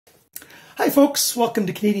Hi folks, welcome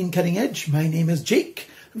to Canadian Cutting Edge. My name is Jake.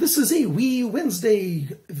 This is a Wee Wednesday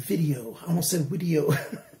video. I almost said video.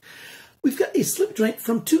 We've got a slip joint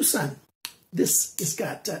from TwoSun. This has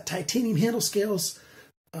got titanium handle scales,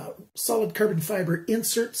 solid carbon fiber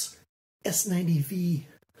inserts, S90V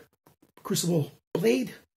crucible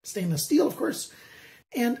blade, stainless steel of course,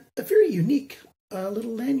 and a very unique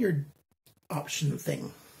little lanyard option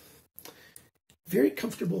thing. Very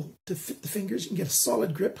comfortable to fit the fingers. You can get a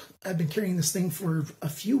solid grip. I've been carrying this thing for a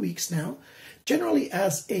few weeks now, generally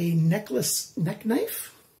as a necklace neck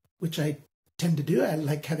knife, which I tend to do. I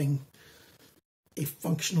like having a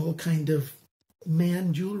functional kind of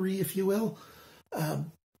man jewelry, if you will.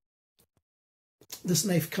 This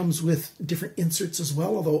knife comes with different inserts as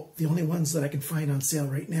well, although the only ones that I can find on sale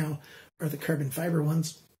right now are the carbon fiber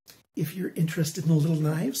ones. If you're interested in little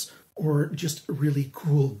knives or just really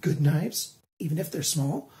cool, good knives, even if they're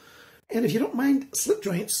small, and if you don't mind slip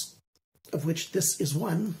joints, of which this is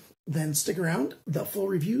one, then stick around. The full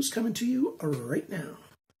review's coming to you right now.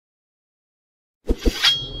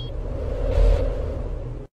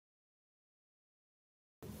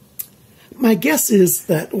 My guess is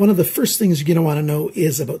that one of the first things you're going to want to know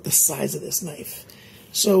is about the size of this knife.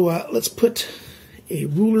 So let's put a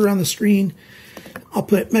ruler on the screen. I'll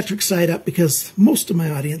put metric side up because most of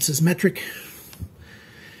my audience is metric.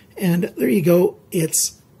 And there you go.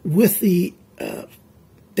 It's with the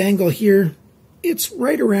dangle here. It's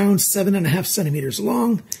right around 7.5 centimeters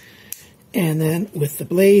long. And then with the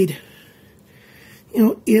blade,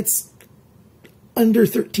 it's under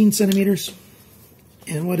 13 centimeters.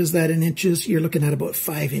 And what is that in inches? You're looking at about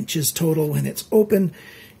 5 inches total when it's open.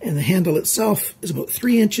 And the handle itself is about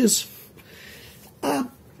 3 inches.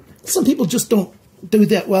 Some people just don't do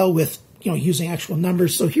that well with, using actual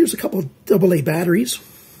numbers. So here's a couple AA batteries.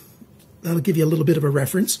 That'll give you a little bit of a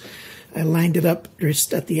reference. I lined it up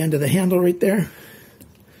just at the end of the handle right there.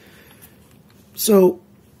 So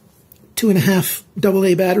 2.5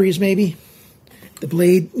 AA batteries maybe. The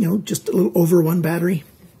blade, just a little over 1 battery.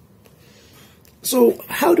 So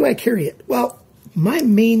how do I carry it? Well, my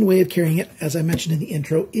main way of carrying it, as I mentioned in the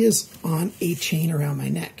intro, is on a chain around my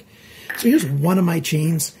neck. So here's one of my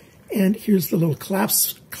chains, and here's the little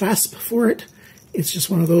clasp for it. It's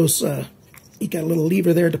just one of those, you got a little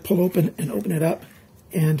lever there to pull open and open it up.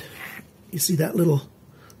 And you see that little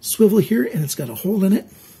swivel here, and it's got a hole in it.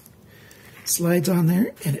 Slides on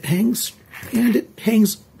there, and it hangs. And it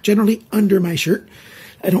hangs generally under my shirt.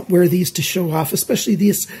 I don't wear these to show off, especially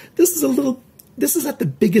these. This is at the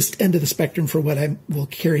biggest end of the spectrum for what I will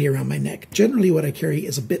carry around my neck. Generally, what I carry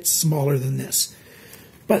is a bit smaller than this.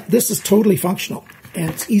 But this is totally functional,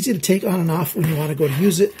 and it's easy to take on and off when you want to go to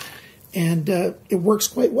use it, and it works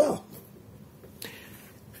quite well.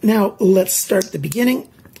 Now, let's start at the beginning.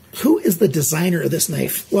 Who is the designer of this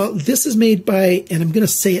knife? Well, this is made by, and I'm going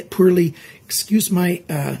to say it poorly, excuse my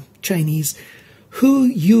Chinese, Hu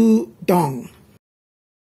Yu Dong.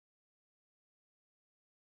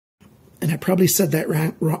 And I probably said that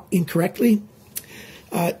wrong, incorrectly.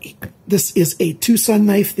 This is a TwoSun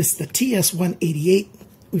knife. This is the TS188.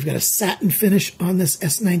 We've got a satin finish on this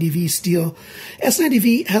S90V steel.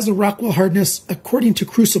 S90V has a Rockwell hardness, according to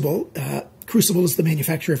Crucible. Crucible is the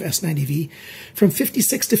manufacturer of S90V, from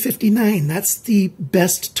 56 to 59. That's the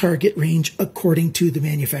best target range according to the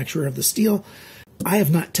manufacturer of the steel. I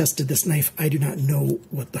have not tested this knife. I do not know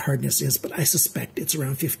what the hardness is, but I suspect it's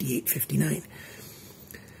around 58, 59.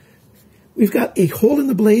 We've got a hole in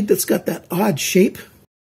the blade that's got that odd shape.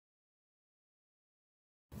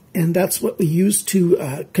 And that's what we use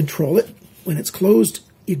to control it. When it's closed,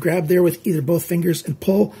 you grab there with either both fingers and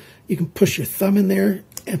pull. You can push your thumb in there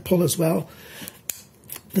and pull as well.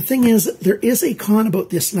 The thing is, there is a con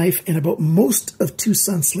about this knife and about most of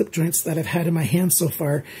TwoSun slip joints that I've had in my hand so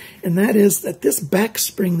far, and that is that this back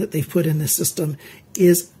spring that they've put in the system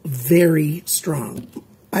is very strong.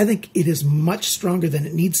 I think it is much stronger than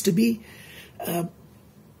it needs to be.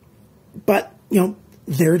 But,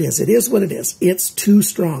 there it is. It is what it is. It's too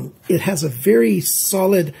strong. It has a very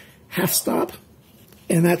solid half stop,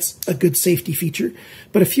 and that's a good safety feature.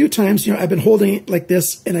 But a few times, I've been holding it like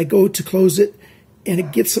this, and I go to close it, and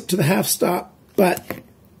it gets up to the half stop, but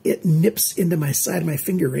it nips into my side of my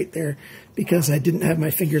finger right there because I didn't have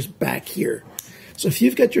my fingers back here. So if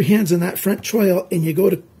you've got your hands in that front choil and you go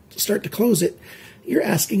to start to close it, you're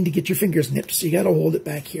asking to get your fingers nipped, so you got to hold it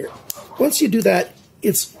back here. Once you do that,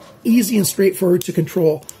 it's easy and straightforward to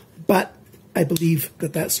control, but I believe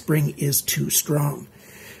that that spring is too strong.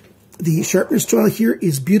 The sharpener's choil here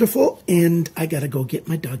is beautiful, and I got to go get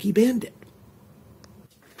my doggy bandit.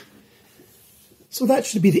 So that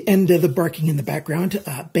should be the end of the barking in the background.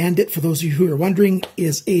 Bandit, for those of you who are wondering,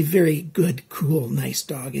 is a very good, cool, nice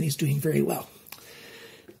dog, and he's doing very well.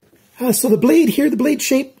 So the blade here, the blade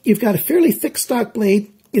shape, you've got a fairly thick stock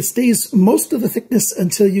blade. It stays most of the thickness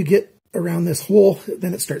until you get around this hole,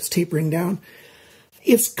 then it starts tapering down.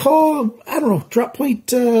 It's called, I don't know, drop point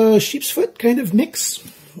sheep's foot kind of mix,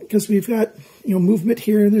 because we've got, you know, movement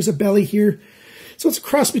here and there's a belly here. So it's a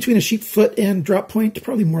cross between a sheep foot and drop point,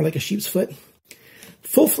 probably more like a sheep's foot.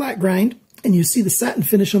 Full flat grind, and you see the satin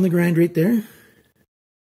finish on the grind right there.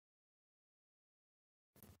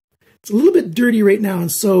 It's a little bit dirty right now,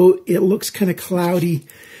 and so it looks kind of cloudy.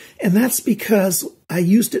 And that's because I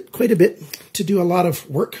used it quite a bit to do a lot of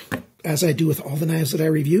work, as I do with all the knives that I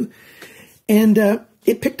review. And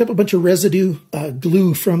it picked up a bunch of residue,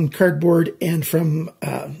 glue from cardboard and from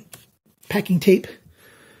packing tape.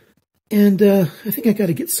 And I think I got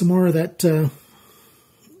to get some more of that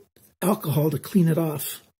alcohol to clean it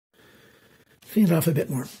off. Clean it off a bit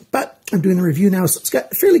more. But I'm doing the review now, so it's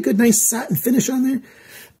got a fairly good, nice satin finish on there.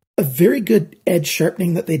 A very good edge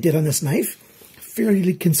sharpening that they did on this knife.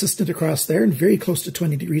 Fairly consistent across there and very close to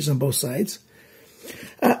 20 degrees on both sides.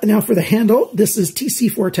 Now for the handle, this is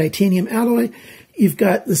TC4 titanium alloy. You've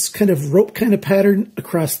got this kind of rope kind of pattern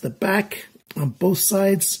across the back on both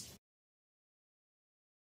sides.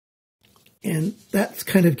 And that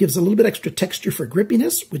kind of gives a little bit extra texture for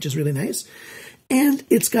grippiness, which is really nice. And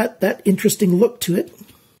it's got that interesting look to it.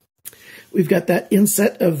 We've got that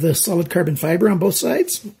inset of the solid carbon fiber on both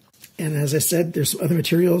sides. And as I said, there's some other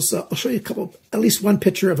materials. I'll show you a couple, at least one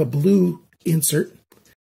picture of a blue insert.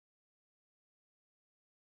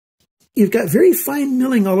 You've got very fine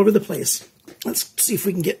milling all over the place. Let's see if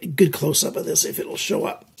we can get a good close-up of this, if it'll show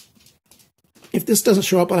up. If this doesn't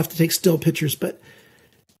show up, I'll have to take still pictures, but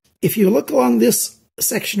if you look along this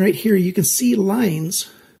section right here, you can see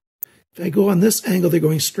lines. If I go on this angle, they're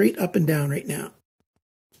going straight up and down right now.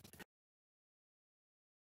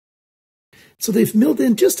 So they've milled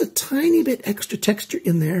in just a tiny bit extra texture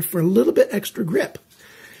in there for a little bit extra grip,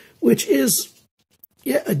 which is,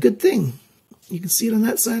 yeah, a good thing. You can see it on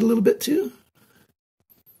that side a little bit too.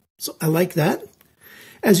 So I like that.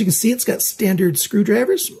 As you can see, it's got standard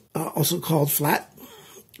screwdrivers, also called flat.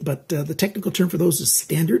 But the technical term for those is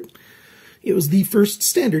standard. It was the first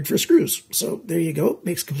standard for screws. So there you go.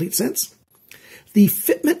 Makes complete sense. The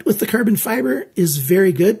fitment with the carbon fiber is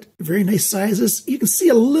very good. Very nice sizes. You can see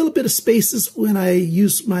a little bit of spaces when I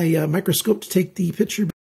use my microscope to take the picture.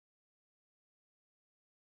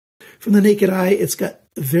 From the naked eye, it's got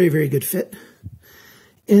a very, very good fit.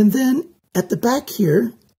 And then at the back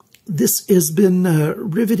here, this has been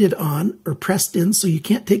riveted on or pressed in, so you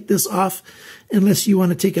can't take this off unless you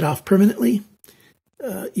want to take it off permanently.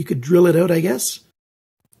 You could drill it out, I guess,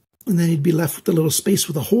 and then you'd be left with a little space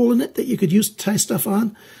with a hole in it that you could use to tie stuff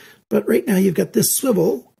on. But right now you've got this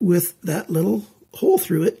swivel with that little hole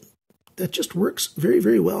through it that just works very,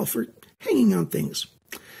 very well for hanging on things.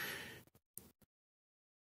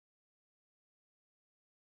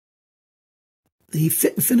 The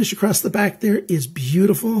fit and finish across the back there is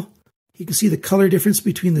beautiful. You can see the color difference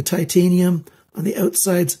between the titanium on the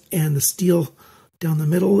outsides and the steel down the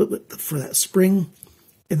middle for that spring,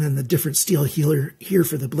 and then the different steel here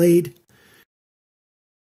for the blade.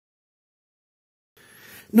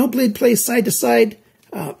 No blade play side to side.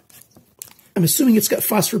 I'm assuming it's got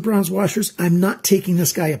phosphor bronze washers. I'm not taking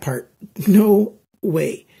this guy apart. No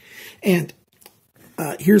way. And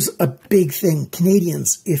here's a big thing.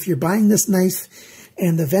 Canadians, if you're buying this knife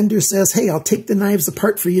and the vendor says, hey, I'll take the knives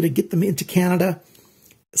apart for you to get them into Canada,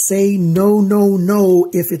 say no, no, no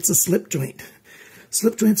if it's a slip joint.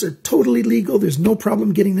 Slip joints are totally legal. There's no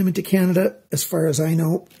problem getting them into Canada as far as I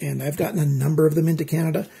know, and I've gotten a number of them into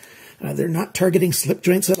Canada. They're not targeting slip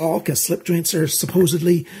joints at all because slip joints are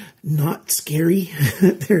supposedly not scary.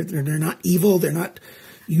 They're not evil. They're not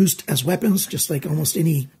used as weapons, just like almost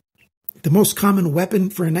any. The most common weapon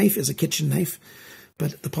for a knife is a kitchen knife,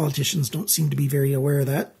 but the politicians don't seem to be very aware of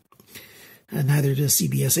that. Neither do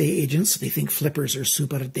CBSA agents. They think flippers are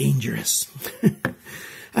super dangerous.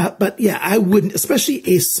 But yeah, I wouldn't, especially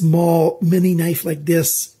a small mini knife like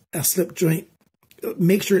this, a slip joint,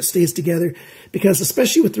 make sure it stays together, because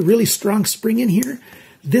especially with the really strong spring in here,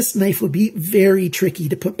 this knife would be very tricky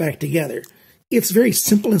to put back together. It's very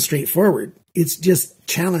simple and straightforward. It's just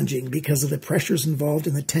challenging because of the pressures involved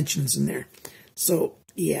and the tensions in there. So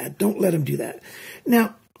yeah, don't let them do that.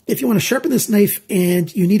 Now, if you want to sharpen this knife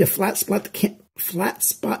and you need a flat spot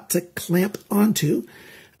to clamp onto,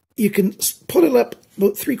 you can pull it up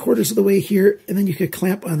about 3/4 of the way here, and then you could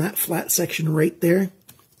clamp on that flat section right there.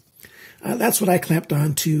 That's what I clamped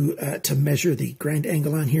on to measure the grind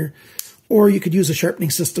angle on here. Or you could use a sharpening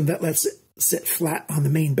system that lets it sit flat on the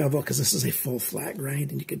main bevel, because this is a full flat grind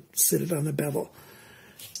and you could sit it on the bevel.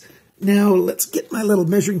 Now let's get my little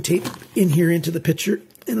measuring tape in here into the picture.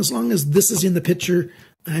 And as long as this is in the picture,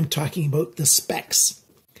 I'm talking about the specs.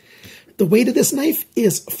 The weight of this knife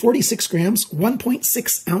is 46 grams,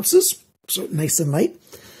 1.6 ounces, so nice and light.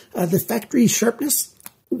 The factory sharpness,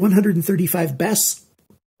 135 best,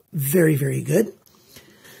 very, very good.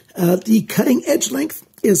 The cutting edge length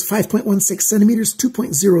is 5.16 centimeters,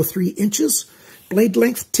 2.03 inches. Blade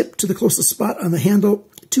length, tip to the closest spot on the handle,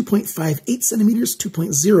 2.58 centimeters,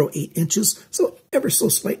 2.08 inches. So ever so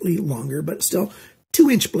slightly longer, but still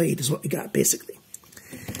 2-inch blade is what we got basically.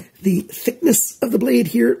 The thickness of the blade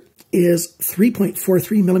here is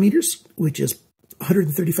 3.43 millimeters, which is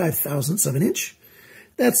 135 thousandths of an inch.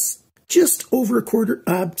 That's just over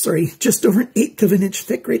just over 1/8 of an inch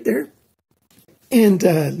thick right there. And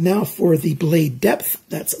now for the blade depth,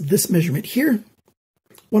 that's this measurement here.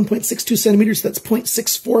 1.62 centimeters, that's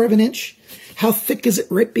 0.64 of an inch. How thick is it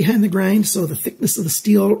right behind the grind? So the thickness of the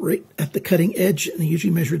steel right at the cutting edge, and they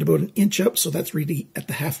usually measure it about 1 inch up, so that's really at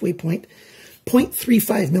the halfway point.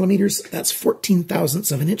 0.35 millimeters, that's 14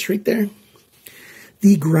 thousandths of an inch right there.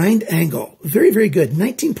 The grind angle, very, very good.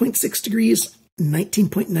 19.6 degrees,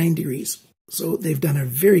 19.9 degrees. So they've done a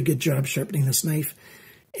very good job sharpening this knife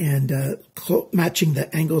and matching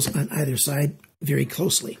the angles on either side very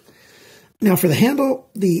closely. Now for the handle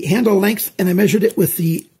length, and I measured it with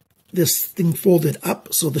this thing folded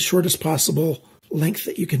up, so the shortest possible length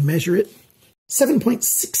that you can measure it.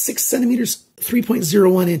 7.66 centimeters,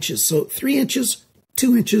 3.01 inches. So 3 inches,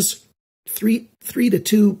 2 inches, 3 to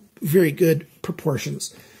 2, very good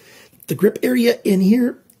proportions. The grip area in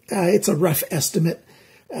here, it's a rough estimate.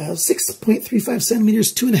 6.35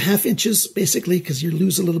 centimeters, 2.5 inches, basically, because you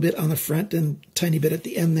lose a little bit on the front and tiny bit at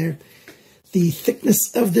the end there. The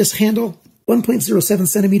thickness of this handle, 1.07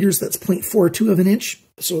 centimeters, that's 0.42 of an inch.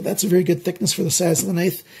 So that's a very good thickness for the size of the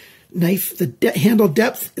knife. The handle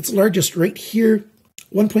depth, it's largest right here,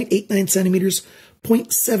 1.89 centimeters,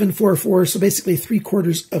 0.744, so basically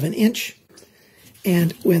 3/4 of an inch.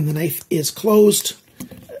 And when the knife is closed,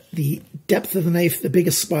 the depth of the knife, the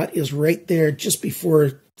biggest spot is right there just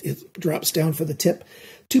before it drops down for the tip.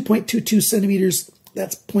 2.22 centimeters,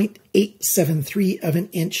 that's 0.873 of an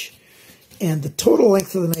inch. And the total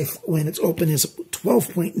length of the knife when it's open is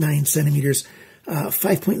 12.9 centimeters,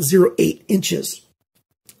 5.08 inches.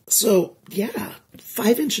 So yeah,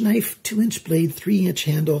 5-inch knife, 2-inch blade, 3-inch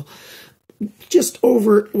handle, just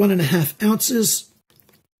over 1.5 ounces.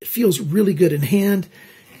 It feels really good in hand.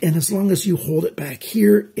 And as long as you hold it back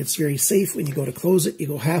here, it's very safe. When you go to close it, you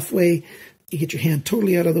go halfway, you get your hand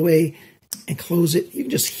totally out of the way and close it. You can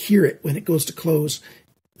just hear it when it goes to close.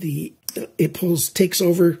 It takes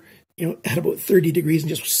over, at about 30 degrees and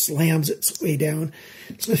just slams its way down.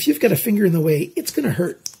 So if you've got a finger in the way, it's going to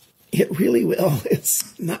hurt. It really will.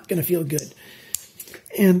 It's not going to feel good.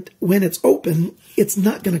 And when it's open, it's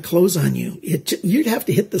not going to close on you. You'd have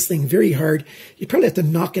to hit this thing very hard. You'd probably have to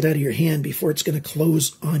knock it out of your hand before it's going to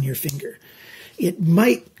close on your finger. It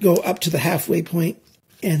might go up to the halfway point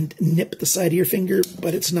and nip the side of your finger,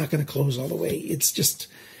 but it's not going to close all the way. It's just,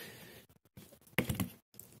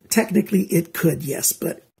 technically it could, yes,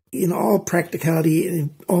 but in all practicality and in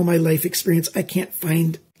all my life experience, I can't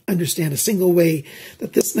understand a single way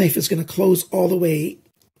that this knife is going to close all the way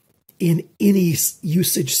in any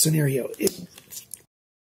usage scenario.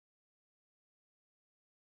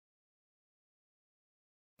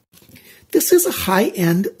 This is a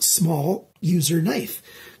high-end, small user knife.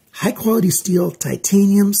 High-quality steel,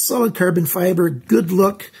 titanium, solid carbon fiber, good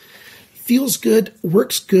look, feels good,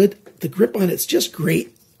 works good. The grip on it's just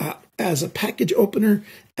great. As a package opener,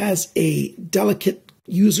 as a delicate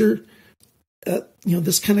user,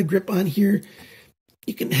 this kind of grip on here,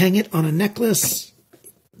 you can hang it on a necklace.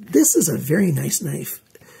 This is a very nice knife.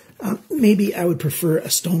 Maybe I would prefer a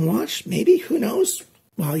stonewash, maybe, who knows?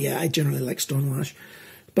 Well, yeah, I generally like stonewash.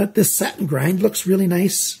 But this satin grind looks really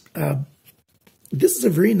nice. This is a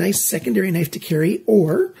very nice secondary knife to carry,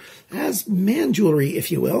 or as man jewelry,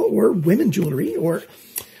 if you will, or women jewelry, or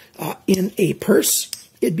in a purse.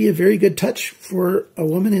 It'd be a very good touch for a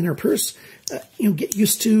woman in her purse. Get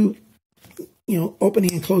used to,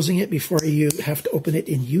 opening and closing it before you have to open it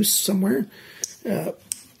in use somewhere.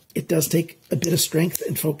 It does take a bit of strength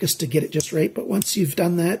and focus to get it just right. But once you've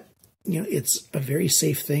done that, it's a very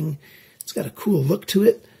safe thing. It's got a cool look to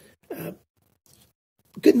it.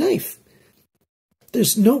 Good knife.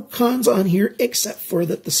 There's no cons on here except for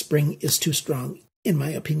that the spring is too strong, in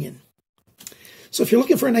my opinion. So if you're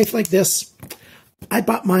looking for a knife like this, I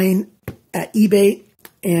bought mine at eBay.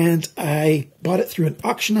 and I bought it through an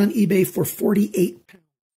auction on eBay for £48.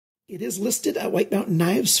 It is listed at White Mountain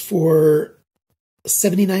Knives for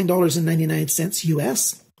 $79.99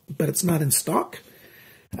 US, but it's not in stock.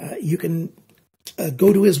 You can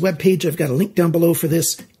go to his webpage. I've got a link down below for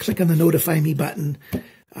this. Click on the notify me button.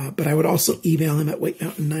 But I would also email him at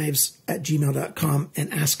whitemountainKnives@gmail.com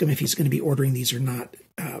and ask him if he's going to be ordering these or not.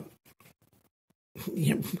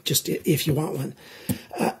 Just if you want one.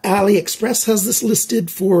 AliExpress has this listed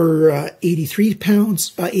for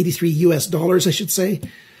 83 US dollars, I should say.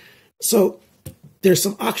 So there's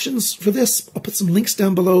some auctions for this. I'll put some links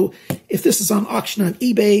down below. If this is on auction on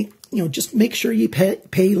eBay, just make sure you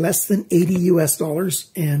pay less than 80 US dollars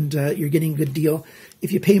and you're getting a good deal.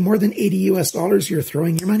 If you pay more than 80 US dollars, you're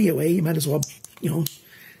throwing your money away. You might as well,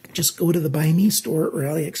 just go to the Buy Me store or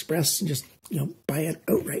AliExpress and just, buy it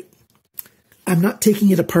outright. I'm not taking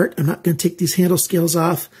it apart. I'm not going to take these handle scales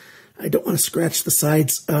off. I don't want to scratch the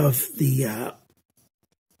sides of the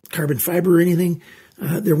carbon fiber or anything.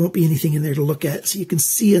 There won't be anything in there to look at. So you can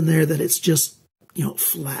see in there that it's just,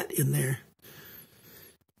 flat in there.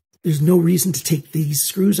 There's no reason to take these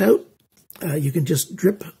screws out. You can just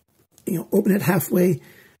drip, open it halfway,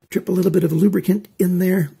 drip a little bit of lubricant in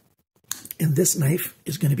there, and this knife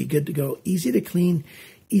is going to be good to go. Easy to clean,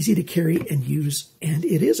 easy to carry and use, and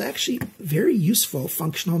it is actually a very useful,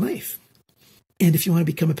 functional knife. And if you want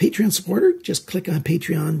to become a Patreon supporter, just click on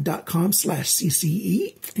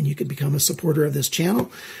patreon.com/CCE, and you can become a supporter of this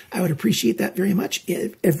channel. I would appreciate that very much.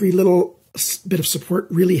 Every little bit of support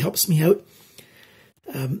really helps me out.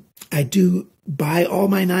 I do buy all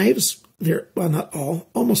my knives. Well, not all,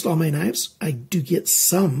 almost all my knives. I do get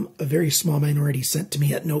a very small minority sent to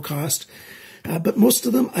me at no cost. But most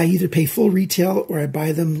of them, I either pay full retail or I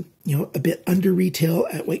buy them, a bit under retail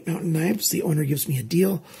at White Mountain Knives. The owner gives me a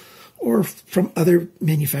deal, or from other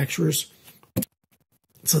manufacturers.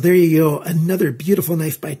 So there you go. Another beautiful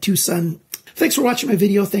knife by TwoSun. Thanks for watching my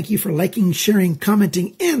video. Thank you for liking, sharing,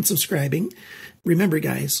 commenting, and subscribing. Remember,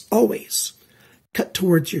 guys, always cut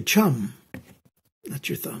towards your chum, not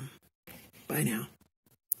your thumb. Bye now.